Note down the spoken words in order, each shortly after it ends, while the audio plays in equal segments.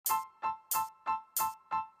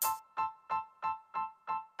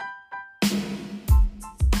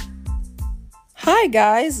Hi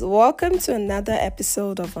guys, welcome to another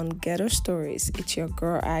episode of On Ghetto Stories. It's your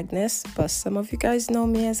girl Agnes, but some of you guys know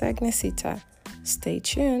me as Agnesita. Stay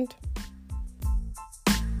tuned.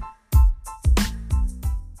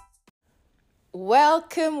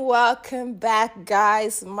 Welcome back,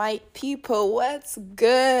 guys, my people. What's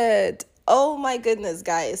good? Oh my goodness,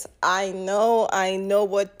 guys. I know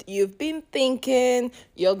what you've been thinking.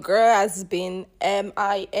 Your girl has been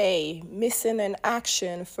MIA, missing in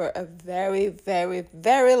action for a very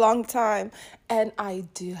long time. And I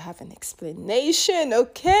do have an explanation,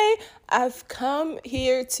 okay? I've come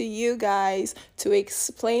here to you guys to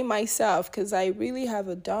explain myself because I really have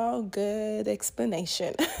a darn good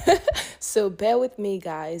explanation. So bear with me,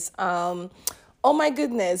 guys. Oh my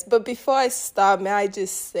goodness. But before I start, may I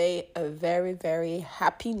just say a very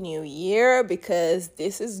happy new year because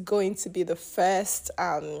this is going to be the first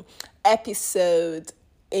episode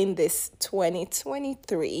in this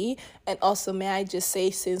 2023. And also, may I just say,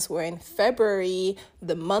 since we're in February,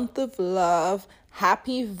 the month of love,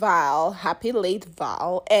 happy late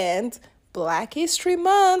Val, and Black History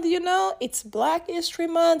Month. It's Black History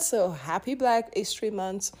Month, so happy Black History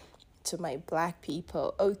Month to my Black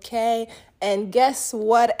people, okay? And guess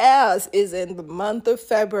what else is in the month of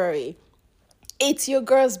February? It's your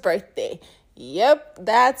girl's birthday. Yep,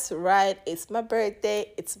 that's right. It's my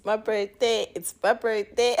birthday.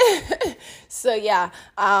 So yeah,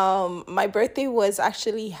 my birthday was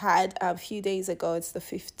actually had a few days ago. It's the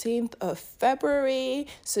 15th of February.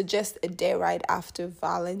 So just a day right after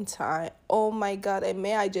Valentine. Oh my God. And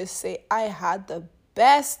may I just say, I had the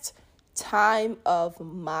best time of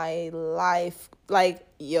my life. Like,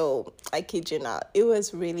 yo, I kid you not, it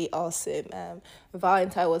was really awesome.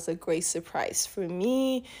 Valentine was a great surprise for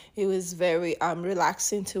me. It was very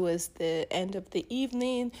relaxing towards the end of the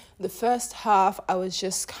evening. The first half I was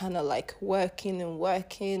just kind of like working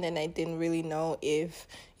and I didn't really know if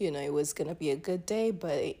it was gonna be a good day,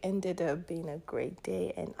 but it ended up being a great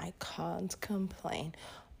day and I can't complain.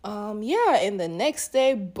 Yeah, and the next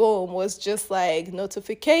day, boom, was just like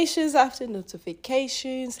notifications after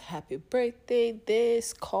notifications, happy birthday,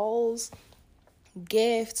 this, calls,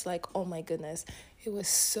 gifts, like, oh my goodness. It was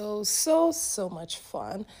so much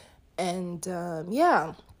fun. And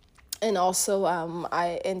yeah. And also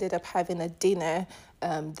I ended up having a dinner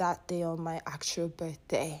that day on my actual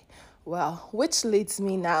birthday. Well, which leads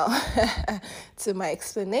me now to my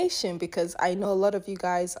explanation because I know a lot of you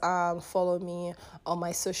guys follow me on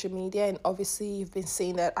my social media, and obviously you've been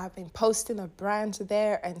seeing that I've been posting a brand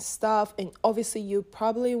there and stuff, and obviously you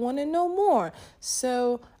probably want to know more.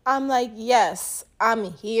 So I'm like, yes,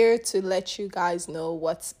 I'm here to let you guys know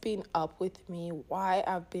what's been up with me, why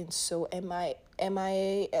I've been so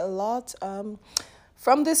MIA a lot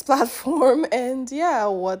from this platform, and yeah,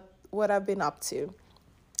 what I've been up to.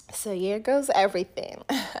 So here goes everything.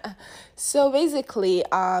 So basically,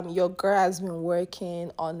 your girl has been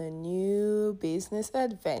working on a new business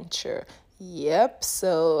adventure. Yep.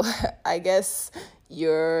 So I guess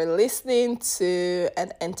you're listening to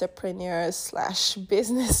an entrepreneur slash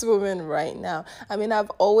businesswoman right now. I mean, I've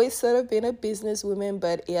always sort of been a businesswoman,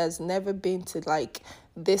 but it has never been to like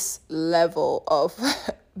this level of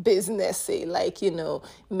businessy, like,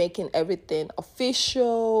 making everything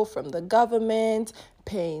official from the government,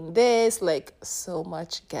 paying this, like so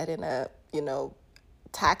much, getting a,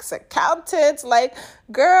 tax accountant. Like,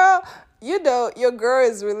 girl, your girl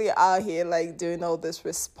is really out here like doing all this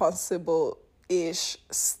responsible ish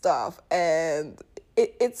stuff, and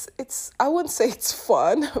it's I wouldn't say it's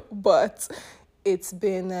fun, but it's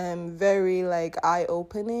been very like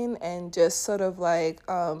eye-opening and just sort of like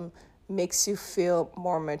makes you feel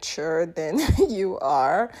more mature than you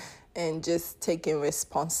are, and just taking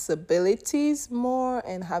responsibilities more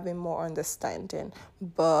and having more understanding.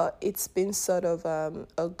 But it's been sort of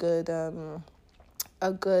a good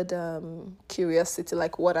curiosity,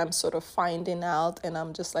 like what I'm sort of finding out, and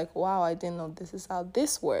I'm just like, wow, I didn't know this is how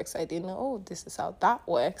this works. I didn't know, oh, this is how that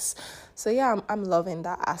works. So yeah, I'm loving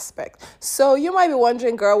that aspect. So you might be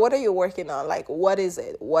wondering, girl, what are you working on? Like, what is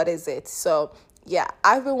it? So yeah,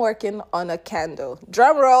 I've been working on a candle,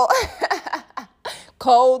 drum roll,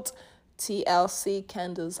 called TLC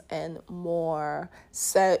Candles and More.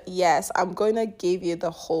 So yes, I'm going to give you the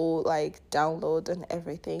whole like download and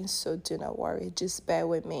everything, so do not worry, just bear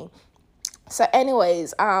with me. So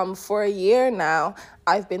anyways, for a year now,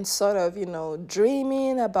 I've been sort of,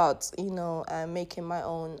 dreaming about, making my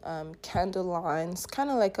own candle lines, kind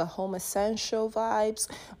of like a home essential vibes,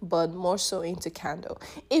 but more so into candle.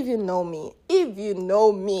 If you know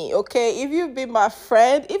me, okay, if you've been my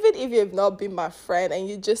friend, even if you've not been my friend and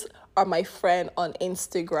you just are my friend on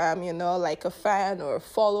Instagram, like a fan or a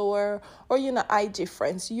follower, or IG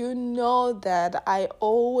friends, that I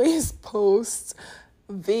always post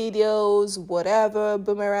videos, whatever,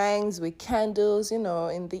 boomerangs with candles, in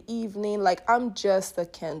the evening. Like, I'm just a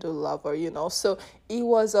candle lover, So it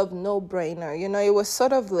was of no brainer. It was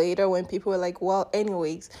sort of later when people were like, well,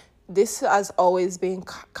 anyways, this has always been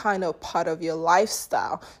kind of part of your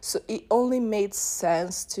lifestyle. So it only made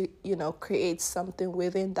sense to, create something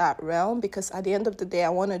within that realm, because at the end of the day, I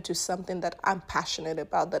want to do something that I'm passionate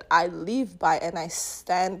about, that I live by and I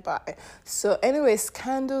stand by. So, anyways,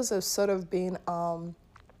 candles have sort of been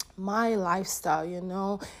my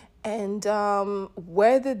lifestyle, And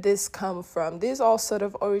where did this come from? This all sort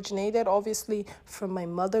of originated, obviously, from my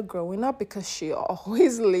mother growing up, because she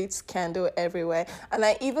always lit candle everywhere. And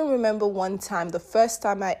I even remember one time, the first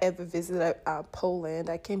time I ever visited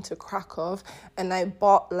Poland, I came to Krakow, and I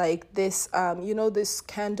bought like this, this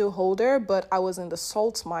candle holder, but I was in the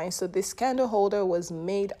salt mine. So this candle holder was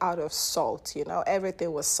made out of salt,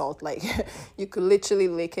 everything was salt. Like, you could literally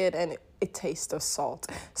lick it and it tastes of salt.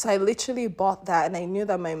 So I literally bought that, and I knew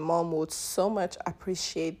that my mom would so much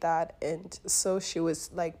appreciate that. And so she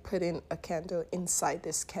was like putting a candle inside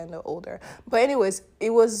this candle holder. But anyways,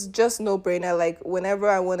 it was just no brainer. Like, whenever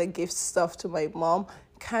I want to give stuff to my mom,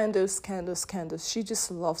 candles, candles, candles. She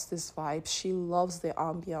just loves this vibe. She loves the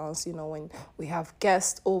ambiance, when we have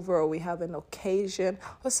guests over, or we have an occasion,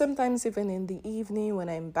 or sometimes even in the evening when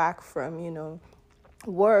I'm back from,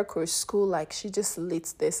 work or school. Like, she just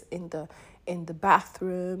lit this in the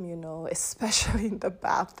bathroom, especially in the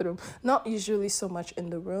bathroom. Not usually so much in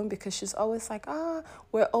the room, because she's always like,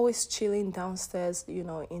 we're always chilling downstairs,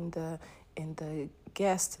 in the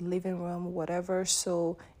guest living room, whatever.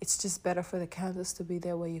 So it's just better for the candles to be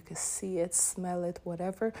there where you can see it, smell it,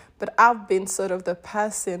 whatever. But I've been sort of the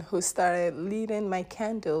person who started leading my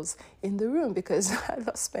candles in the room, because I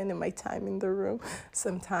love spending my time in the room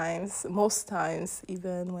sometimes, most times,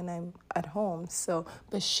 even when I'm at home. So,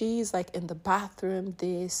 but she's like in the bathroom,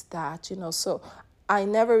 this, that, So I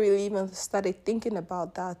never really even started thinking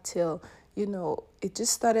about that till, it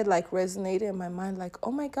just started like resonating in my mind, like,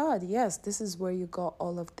 oh my God, yes, this is where you got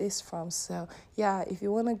all of this from. So yeah, if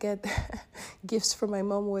you want to get gifts from my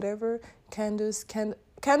mom, whatever, candles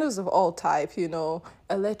of all type,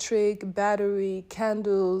 electric, battery,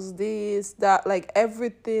 candles, this, that, like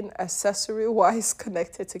everything accessory wise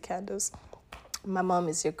connected to candles, my mom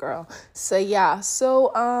is your girl. So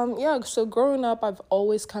so growing up, I've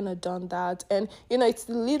always kind of done that. And it's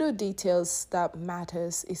the little details that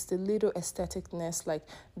matters. It's the little aestheticness, like,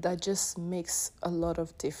 that just makes a lot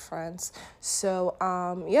of difference. So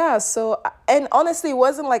and honestly, it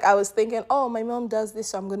wasn't like I was thinking, oh, my mom does this,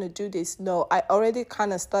 so I'm gonna do this. No, I already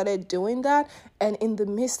kind of started doing that, and in the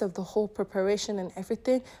midst of the whole preparation and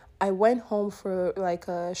everything, I went home for like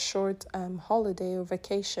a short holiday or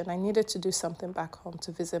vacation. I needed to do something back home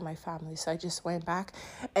to visit my family. So I just went back,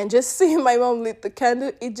 and just seeing my mom lit the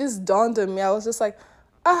candle, it just dawned on me. I was just like,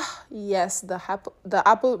 yes, the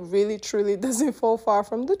apple really truly doesn't fall far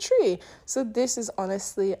from the tree. So this is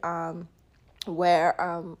honestly where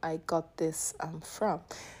I got this from.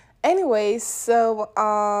 Anyways, so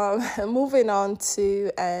moving on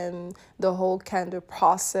to the whole candle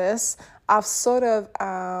process, I've sort of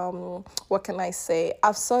what can I say?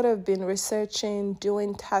 I've sort of been researching,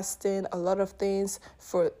 doing testing, a lot of things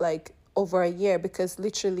for like over a year, because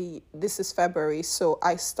literally this is February, so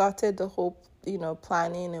I started the whole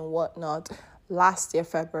planning and whatnot last year,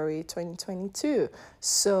 February 2022.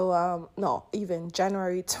 So no, even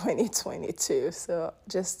January 2022, so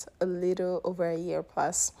just a little over a year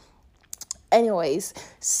plus. Anyways,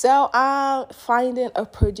 so finding a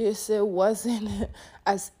producer wasn't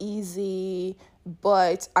as easy,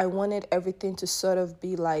 but I wanted everything to sort of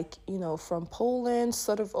be like, from Poland,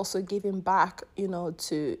 sort of also giving back,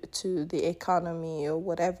 to the economy or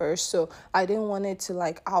whatever. So I didn't want it to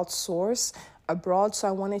like outsource abroad, so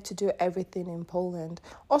I wanted to do everything in Poland.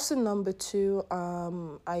 Also, number two,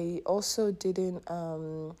 I also didn't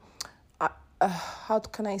how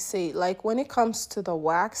can I say, like, when it comes to the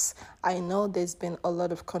wax, I know there's been a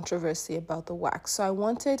lot of controversy about the wax. So I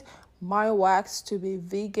wanted my wax to be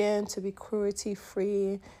vegan, to be cruelty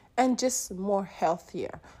free, and just more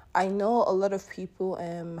healthier. I know a lot of people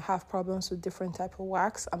have problems with different type of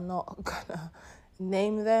wax. I'm not gonna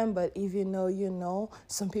name them, but if you know, you know.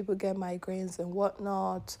 Some people get migraines and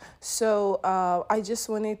whatnot. So I just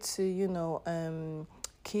wanted to,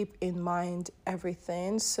 keep in mind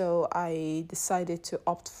everything. So I decided to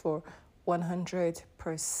opt for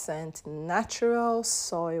 100% natural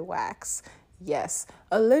soy wax. Yes,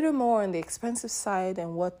 a little more on the expensive side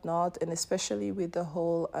and whatnot, and especially with the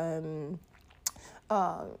whole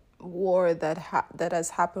uh, war that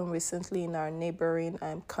has happened recently in our neighboring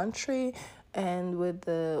country, and with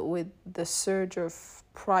the surge of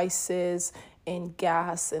prices in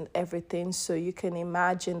gas and everything. So you can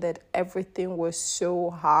imagine that everything was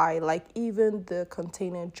so high, like even the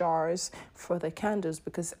container jars for the candles,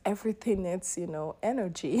 because everything needs,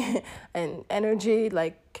 energy. And energy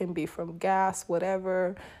like can be from gas,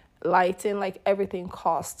 whatever, lighting, like everything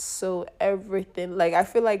costs. So everything, like I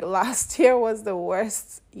feel like last year was the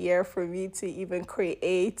worst year for me to even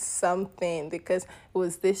create something, because it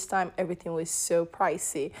was this time everything was so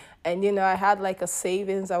pricey. And I had like a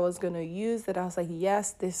savings I was going to use, that I was like,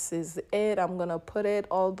 yes, this is it, I'm going to put it,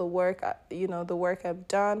 all the work, the work I've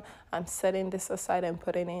done, I'm setting this aside and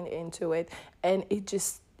putting it into it. And it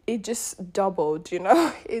just doubled,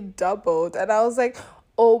 it doubled. And I was like,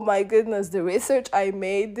 oh my goodness, the research I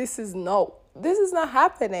made, this is not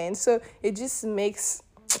happening. So it just makes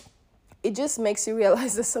you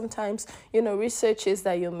realize that sometimes, researches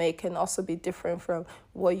that you make can also be different from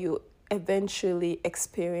what you eventually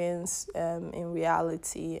experience in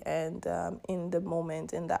reality, and in the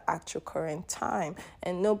moment, in the actual current time.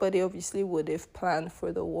 And nobody obviously would have planned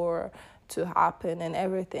for the war to happen and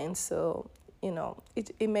everything. So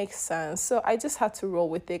it makes sense. So I just had to roll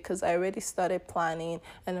with it, because I already started planning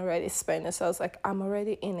and already spending. So I was like, I'm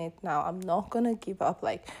already in it now. I'm not going to give up.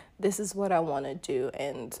 Like, this is what I want to do.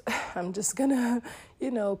 And I'm just going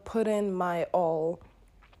to, put in my all.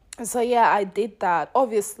 So yeah, I did that.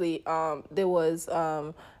 Obviously, there was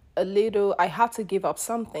a little, I had to give up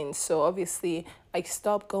something. So obviously I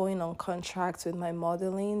stopped going on contracts with my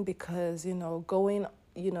modeling, because going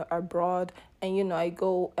abroad, and I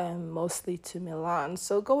go mostly to Milan.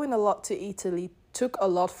 So going a lot to Italy took a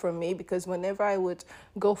lot from me, because whenever I would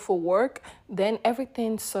go for work, then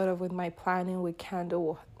everything sort of with my planning with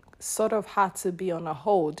Candle sort of had to be on a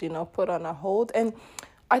hold, put on a hold. And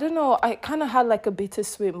I don't know, I kind of had like a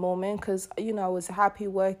bittersweet moment, because, I was happy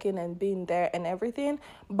working and being there and everything.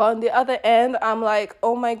 But on the other end, I'm like,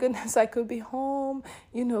 oh my goodness, I could be home,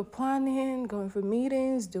 planning, going for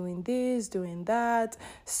meetings, doing this, doing that.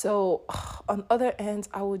 So on other ends,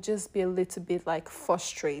 I would just be a little bit like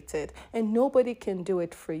frustrated, and nobody can do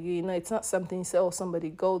it for you. It's not something you say, oh, somebody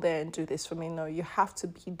go there and do this for me. No, you have to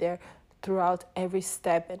be there throughout every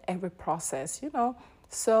step and every process.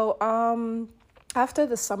 So after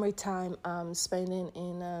the summertime spending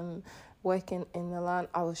in working in Milan,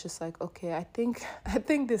 I was just like, okay, I think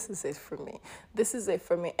this is it for me. This is it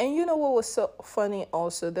for me. And you know what was so funny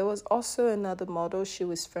also? There was also another model. She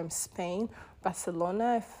was from Spain,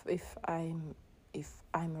 Barcelona, if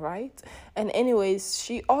I'm right. And anyways,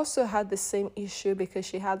 she also had the same issue, because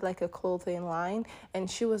she had like a clothing line,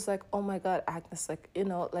 and she was like, oh my God, Agnes, like,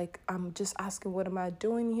 like I'm just asking, what am I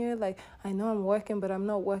doing here? Like, I know I'm working, but I'm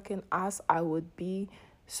not working as I would be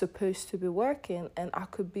supposed to be working, and I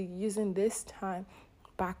could be using this time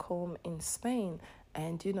back home in Spain.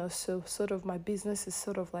 And so sort of my business is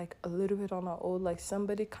sort of like a little bit on our own, like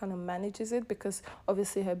somebody kind of manages it, because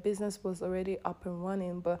obviously her business was already up and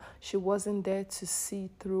running, but she wasn't there to see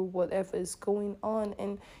through whatever is going on.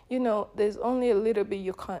 And there's only a little bit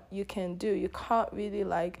you can do. You can't really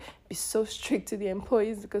like be so strict to the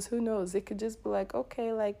employees, because who knows, they could just be like,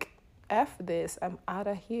 okay, like F this, I'm out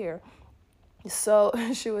of here. So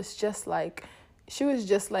she was just like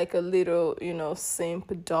a little,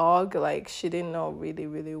 simp dog. Like, she didn't know really,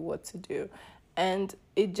 really what to do. And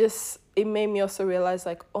it made me also realize,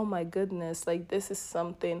 like, oh my goodness, like, this is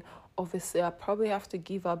something obviously I probably have to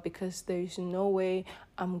give up, because there is no way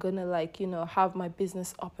I'm gonna, like, have my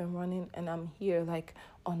business up and running, and I'm here like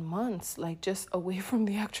on months, like just away from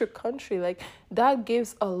the actual country. Like, that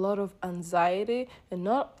gives a lot of anxiety, and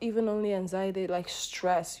not even only anxiety, like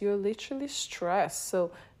stress. You're literally stressed.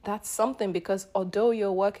 So that's something, because although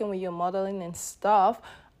you're working with your modeling and stuff,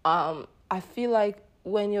 I feel like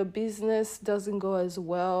when your business doesn't go as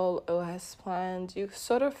well or as planned, you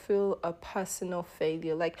sort of feel a personal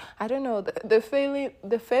failure. Like, I don't know, the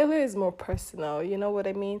failure is more personal, you know what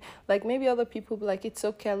I mean? Like, maybe other people be like, it's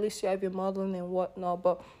okay, at least you have your modeling and whatnot,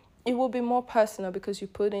 but it will be more personal, because you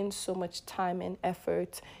put in so much time and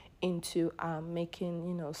effort into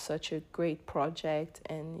making, such a great project,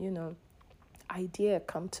 and idea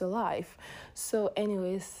come to life. So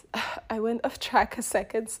anyways, I went off track a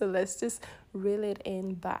second, so let's just reel it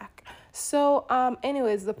in back. So,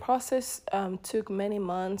 anyways, the process took many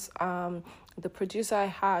months. The producer I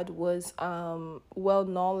had was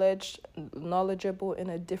knowledgeable in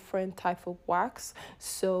a different type of wax.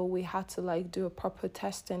 So we had to like do a proper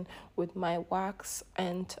testing with my wax,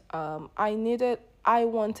 and I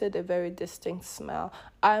wanted a very distinct smell.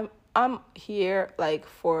 I'm here like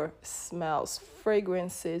for smells,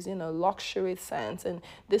 fragrances, luxury scents. And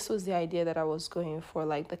this was the idea that I was going for.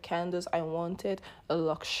 Like the candles, I wanted a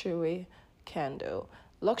luxury candle.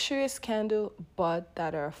 Luxurious candle, but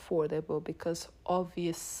that are affordable, because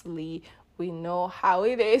obviously we know how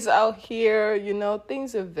it is out here.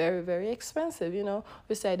 Things are very, very expensive.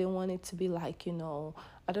 Obviously, I didn't want it to be like,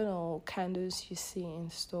 I don't know, candles you see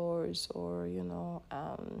in stores, or,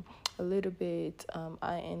 a little bit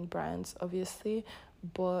high-end brands, obviously.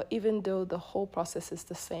 But even though the whole process is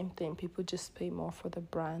the same thing, people just pay more for the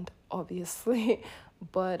brand, obviously.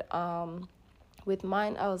 But with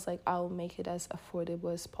mine, I was like, I'll make it as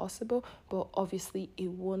affordable as possible, but obviously it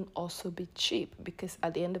won't also be cheap, because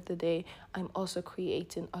at the end of the day, I'm also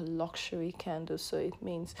creating a luxury candle. So it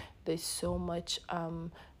means there's so much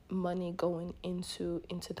money going into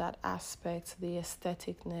that aspect, the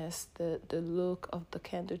aestheticness, the look of the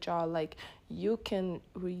candle jar. Like, you can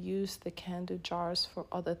reuse the candle jars for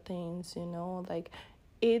other things, like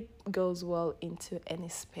it goes well into any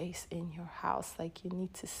space in your house. Like, you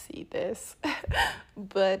need to see this.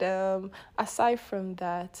 But aside from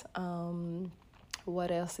that,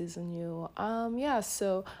 what else is new? Yeah,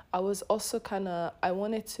 so I was also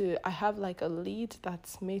I have like a lead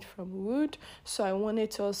that's made from wood, so I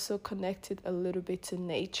wanted to also connect it a little bit to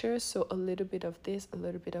nature. So a little bit of this, a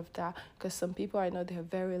little bit of that, because some people I know, they're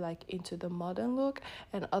very like into the modern look,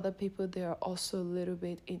 and other people, they are also a little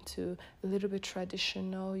bit into a little bit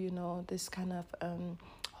traditional, this kind of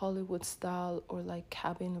Hollywood style, or like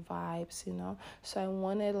cabin vibes. So I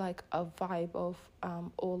wanted like a vibe of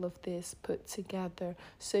all of this put together.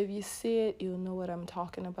 So if you see it, you'll know what I'm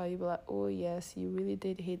talking about. You'll be like, oh yes, you really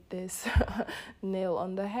did hit this nail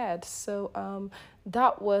on the head. So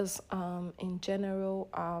that was in general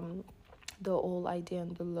the whole idea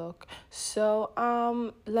and the look. So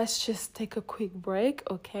let's just take a quick break,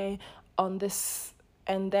 okay, on this,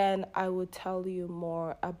 and then I will tell you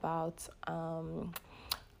more about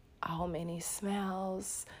how many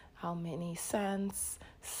smells, how many scents,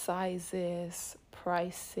 sizes,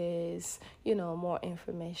 prices, more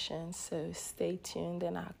information. So stay tuned,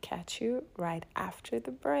 and I'll catch you right after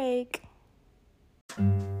the break.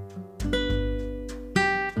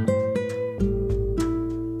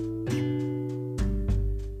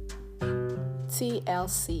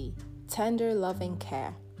 TLC, Tender Loving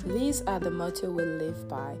Care. These are the motto we live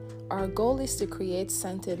by. Our goal is to create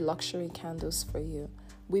scented luxury candles for you.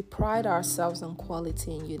 We pride ourselves on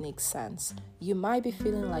quality and unique scents. You might be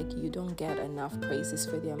feeling like you don't get enough praises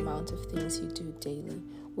for the amount of things you do daily.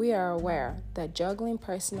 We are aware that juggling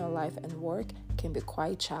personal life and work can be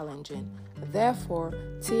quite challenging. Therefore,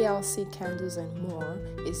 TLC Candles and More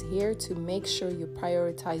is here to make sure you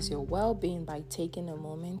prioritize your well-being by taking a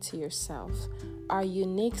moment to yourself. Our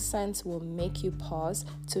unique scents will make you pause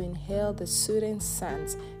to inhale the soothing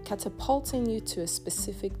scents, catapulting you to a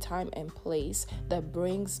specific time and place that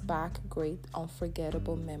brings back great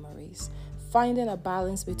unforgettable memories. Finding a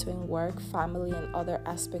balance between work, family, and other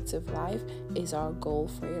aspects of life is our goal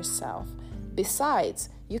for yourself. Besides,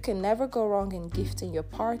 you can never go wrong in gifting your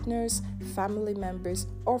partners, family members,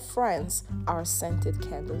 or friends our scented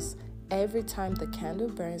candles. Every time the candle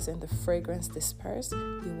burns and the fragrance disperses,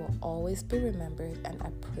 you will always be remembered and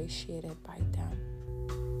appreciated by them.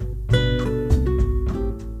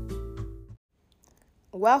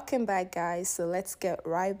 Welcome back, guys. So let's get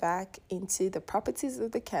right back into the properties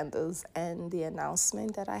of the candles and the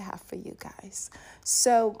announcement that I have for you guys.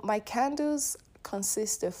 So my candles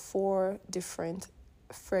consist of 4 different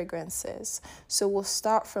fragrances. So we'll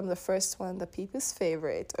start from the first one, the people's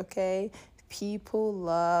favorite, okay? People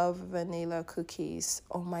love vanilla cookies.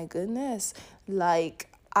 Oh my goodness. Like,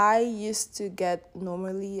 I used to get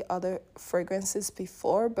normally other fragrances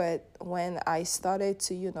before, but when I started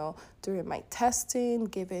to, during my testing,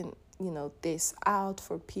 giving, this out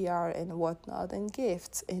for PR and whatnot, and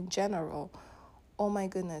gifts in general, oh my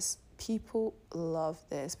goodness, people love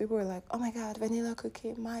this. People were like, oh my God, vanilla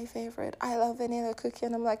cookie, my favorite. I love vanilla cookie.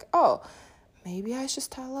 And I'm like, oh, maybe I should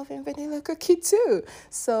start loving vanilla cookie too.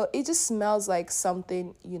 So it just smells like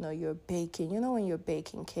something, you're baking. When you're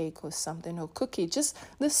baking cake or something, or cookie, just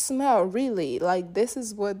the smell, really. Like, this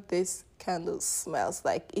is what this candle smells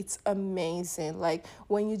like. It's amazing. Like,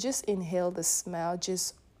 when you just inhale the smell,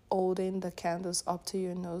 just holding the candles up to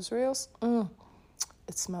your nostrils,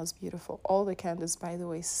 it smells beautiful. All the candles, by the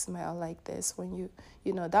way, smell like this when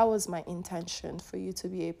that was my intention, for you to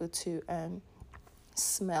be able to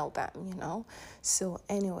smell them. So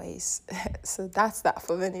anyways, so that's that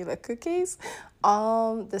for vanilla cookies.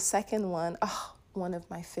 The second one, one of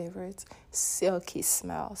my favorites, silky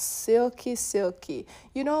smell. Silky, silky.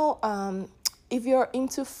 If you're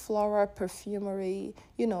into floral perfumery,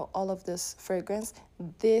 all of this fragrance,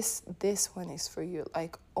 this one is for you.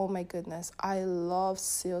 Like, oh my goodness, I love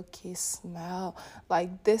silky smell.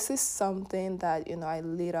 Like, this is something that I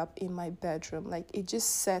lit up in my bedroom. Like, it just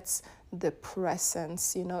sets the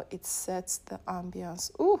presence, it sets the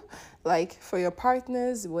ambience. Ooh, like for your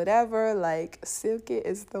partners, whatever, like silky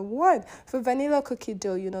is the one. For vanilla cookie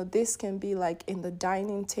dough, this can be like in the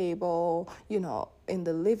dining table, in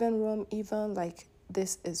the living room even. Like,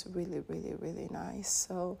 this is really, really, really nice.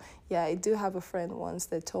 So yeah, I do have a friend once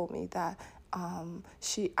that told me that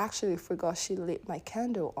she actually forgot she lit my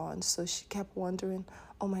candle on, so she kept wondering,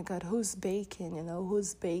 oh my god, who's baking,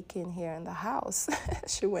 who's baking here in the house.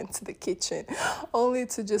 She went to the kitchen only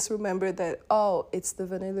to just remember that, oh, it's the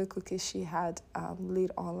vanilla cookie she had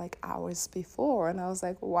lit on like hours before. And I was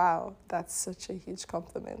like, wow, that's such a huge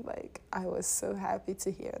compliment. Like, I was so happy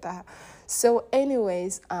to hear that. So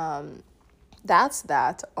anyways, that's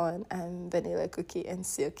that on vanilla cookie and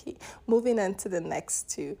silky. Moving on to the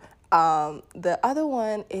next two. The other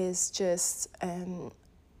one is just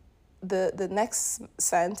the next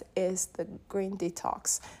scent is the green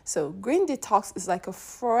detox. So green detox is like a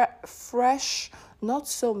fresh, not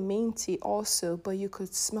so minty also, but you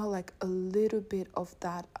could smell like a little bit of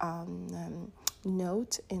that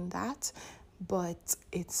note in that, but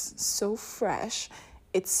it's so fresh.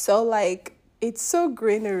 It's so like, it's so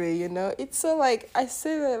greenery, it's so like, I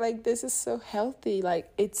say that like, this is so healthy.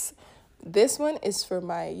 Like, this one is for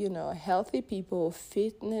my, healthy people,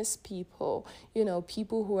 fitness people,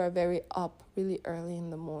 people who are very up really early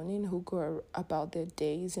in the morning, who go about their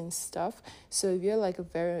days and stuff. So if you're like a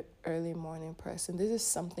very early morning person, this is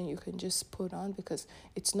something you can just put on, because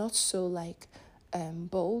it's not so like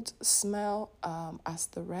bold smell as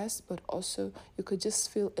the rest, but also you could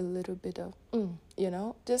just feel a little bit of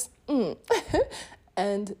just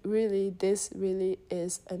and really, this really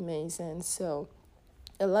is amazing. So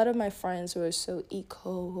a lot of my friends who are so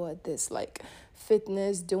eco, who are this like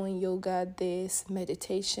fitness, doing yoga, this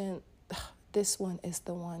meditation, this one is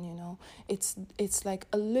the one. It's like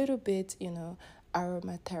a little bit,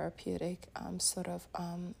 aromatherapeutic sort of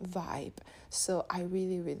vibe. So I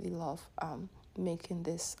really, really love making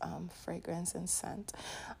this fragrance and scent.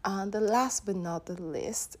 And the last but not the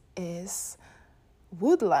least is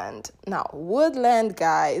Woodland. Now, Woodland,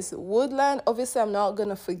 guys, Woodland, obviously, I'm not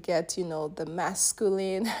gonna forget, the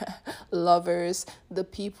masculine lovers, the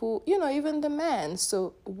people, even the men.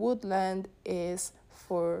 So, Woodland is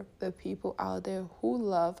for the people out there who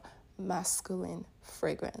love masculine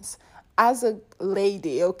fragrance. As a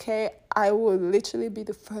lady, okay, I will literally be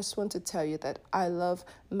the first one to tell you that I love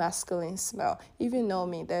masculine smell. If you know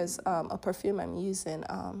me, there's a perfume I'm using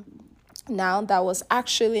now that was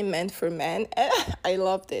actually meant for men. I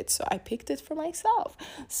loved it, so I picked it for myself.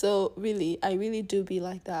 So really, I really do be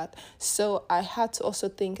like that. So I had to also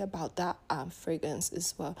think about that fragrance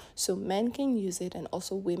as well. So men can use it, and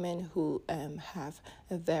also women who have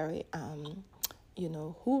a very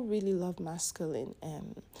who really love masculine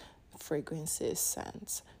fragrances,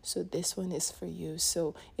 scents. So this one is for you.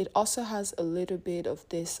 So it also has a little bit of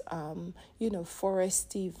this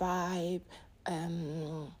foresty vibe,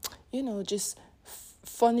 just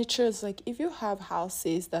furnitures. Like, if you have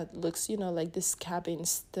houses that looks like this cabin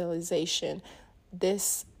stylization,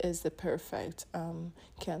 this is the perfect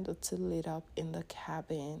candle to lit up in the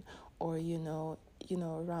cabin, or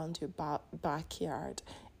around your backyard,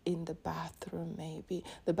 in the bathroom. Maybe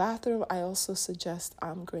the bathroom, I also suggest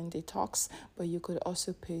green detox, but you could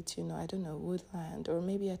also put I don't know, Woodland, or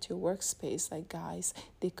maybe at your workspace, like guys,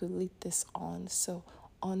 they could lit this on. So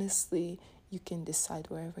honestly, you can decide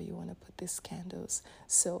wherever you want to put these candles.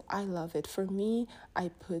 So I love it. For me, I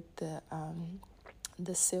put the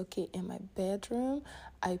silky in my bedroom.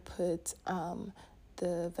 I put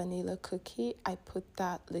the vanilla cookie, I put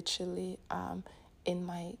that literally in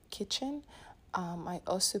my kitchen. I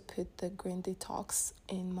also put the green detox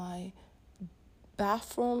in my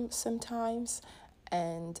bathroom sometimes,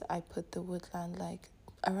 and I put the Woodland like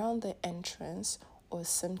around the entrance, or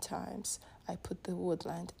sometimes I put the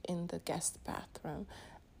Woodland in the guest bathroom.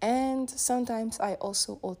 And sometimes I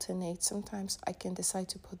also alternate. Sometimes I can decide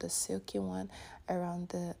to put the silky one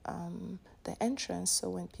around the entrance. So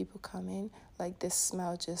when people come in, like they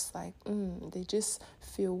smell just like they just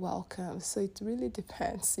feel welcome. So it really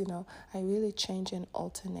depends, I really change and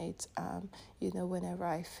alternate, whenever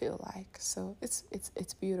I feel like. So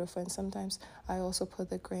it's beautiful. And sometimes I also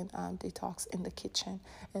put the green detox in the kitchen,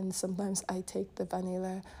 and sometimes I take the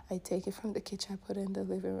vanilla, I take it from the kitchen, I put it in the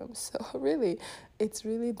living room. So really, it's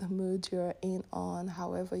really the mood you're in on,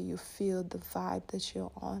 however you feel, the vibe that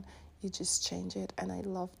you're on, you just change it. And I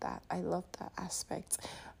love that aspect.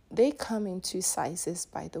 They come in two sizes,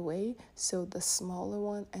 by the way, so the smaller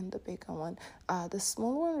one and the bigger one. The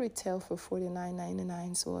smaller one retail for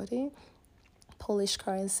 49.99 zloty, Polish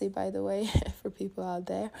currency, by the way, for people out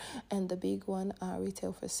there, and the big one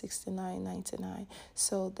retail for 69.99.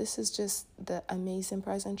 So this is just the amazing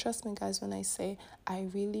price, and trust me, guys, when I say I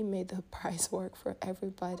really made the price work for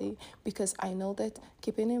everybody, because I know that,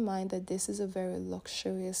 keeping in mind that this is a very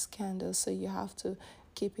luxurious candle, so you have to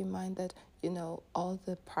keep in mind that all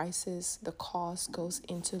the prices, the cost goes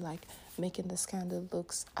into like making this candle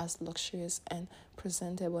looks as luxurious and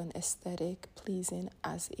presentable and aesthetic pleasing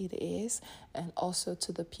as it is. And also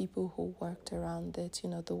to the people who worked around it,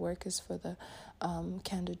 the workers for the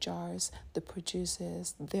candle jars, the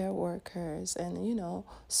producers, their workers, and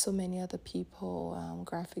so many other people,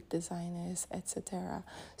 graphic designers, etc.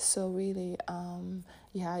 So really,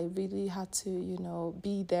 yeah, I really had to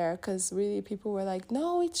be there, because really people were like,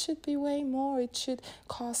 no, it should be way more, it should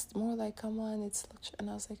cost more, like, come on, it's luxury. And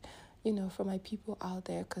I was like, for my people out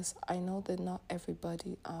there, because I know that not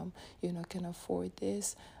everybody can afford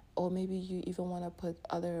this, or maybe you even want to put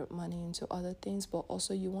other money into other things, but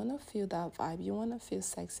also you want to feel that vibe, you want to feel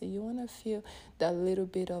sexy, you want to feel that little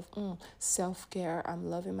bit of self-care. I'm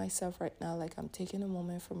loving myself right now, like I'm taking a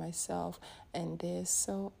moment for myself and this.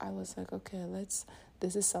 So I was like, okay,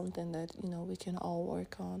 this is something that we can all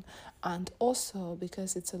work on. And also,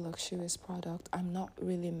 because it's a luxurious product, I'm not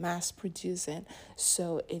really mass producing,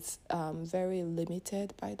 so it's very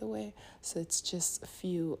limited, by the way. So it's just a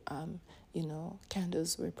few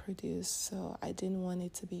candles were produced, so I didn't want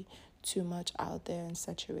it to be too much out there and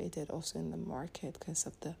saturated also in the market because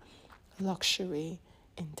of the luxury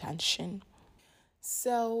intention.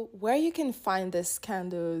 So, where you can find these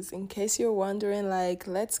candles, in case you're wondering, like,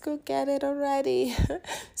 let's go get it already.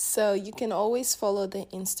 So, you can always follow the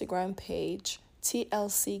Instagram page,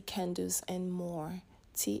 TLC Candles and More.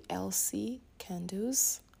 TLC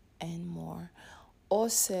Candles and More.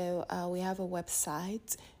 Also, we have a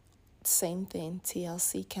website, same thing,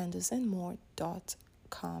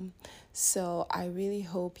 tlccandlesandmore.com. So I really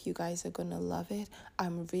hope you guys are gonna love it.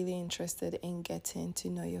 I'm really interested in getting to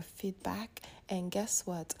know your feedback. And guess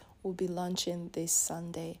what? We'll be launching this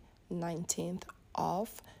Sunday, 19th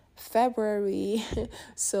of February.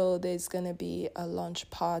 So there's gonna be a launch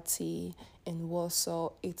party in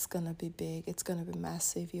Warsaw. It's gonna be big, it's gonna be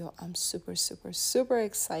massive. I'm super, super, super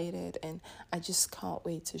excited, and I just can't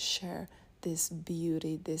wait to share this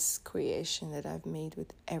beauty, this creation that I've made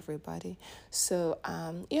with everybody. So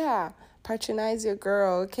yeah, patronize your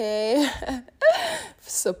girl, okay?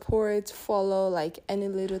 Support, follow, like any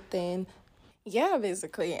little thing. Yeah,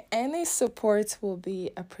 basically any support will be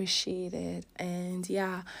appreciated. And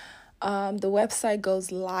yeah, the website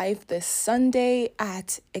goes live this Sunday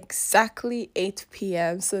at exactly 8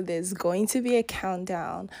 p.m. So there's going to be a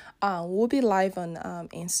countdown. We'll be live on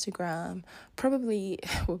Instagram. Probably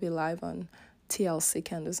we'll be live on TLC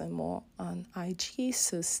Candles and More on IG.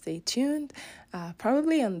 So stay tuned.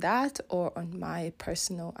 Probably on that or on my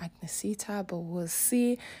personal Agnesita, but we'll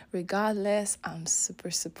see. Regardless, I'm super,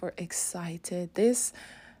 super excited. This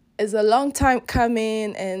is a long time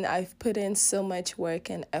coming, and I've put in so much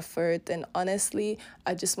work and effort. And honestly,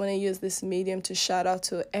 I just want to use this medium to shout out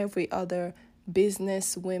to every other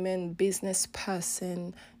business women, business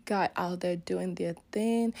person, guy out there doing their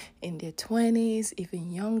thing in their 20s,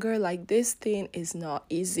 even younger. Like, this thing is not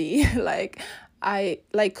easy.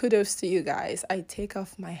 Kudos to you guys. I take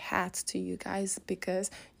off my hat to you guys, because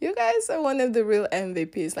you guys are one of the real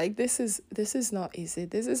MVPs. Like, this is not easy.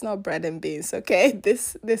 This is not bread and beans, okay?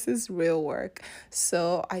 This is real work.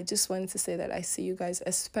 So I just wanted to say that I see you guys,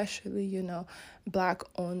 especially black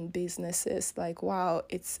owned businesses. Like, wow,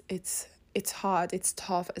 it's hard, it's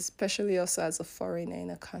tough, especially also as a foreigner in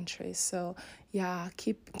a country. So yeah,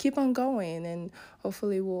 keep on going, and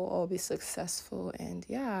hopefully we'll all be successful. And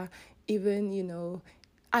yeah, even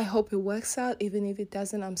I hope it works out. Even if it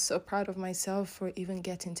doesn't, I'm so proud of myself for even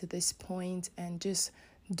getting to this point and just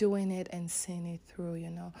doing it and seeing it through.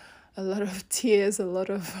 A lot of tears, a lot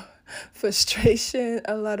of frustration,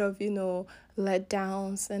 a lot of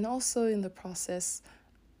letdowns, and also in the process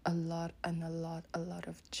a lot and a lot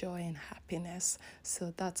of joy and happiness.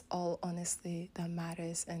 So that's all honestly that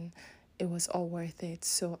matters, and it was all worth it.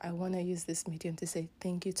 So I want to use this medium to say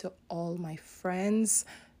thank you to all my friends.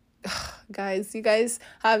 Guys, you guys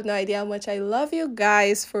have no idea how much I love you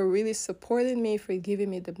guys for really supporting me, for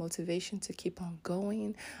giving me the motivation to keep on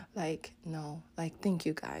going. Like, no, like, thank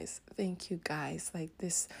you guys. Thank you guys. Like,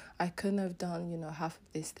 this, I couldn't have done, half of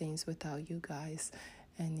these things without you guys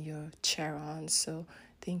and your cheer on. So,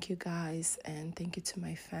 thank you guys, and thank you to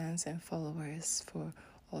my fans and followers for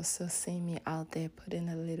also seeing me out there, putting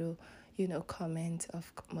a little, comment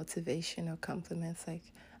of motivation or compliments. Like,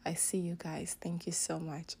 I see you guys. Thank you so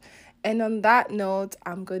much. And on that note,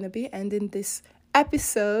 I'm going to be ending this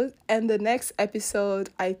episode. And the next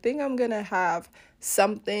episode, I think I'm going to have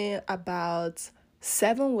something about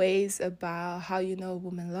 7 ways about how you know a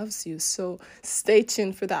woman loves you. So stay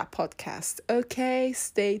tuned for that podcast. Okay,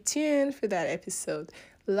 stay tuned for that episode.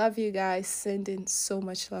 Love you guys. Sending so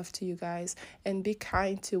much love to you guys. And be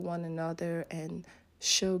kind to one another and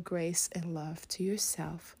show grace and love to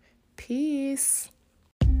yourself. Peace.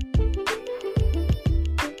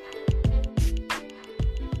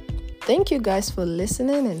 Thank you guys for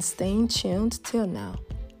listening and staying tuned till now.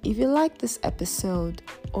 If you like this episode,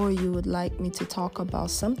 or you would like me to talk about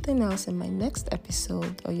something else in my next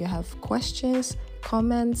episode, or you have questions,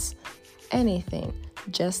 comments, anything,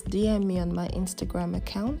 just DM me on my Instagram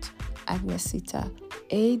account, Agnesita,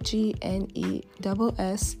 AGNESSITA,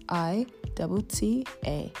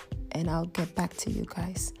 and I'll get back to you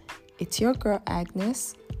guys. It's your girl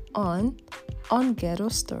Agnes on Ghetto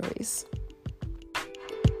Stories.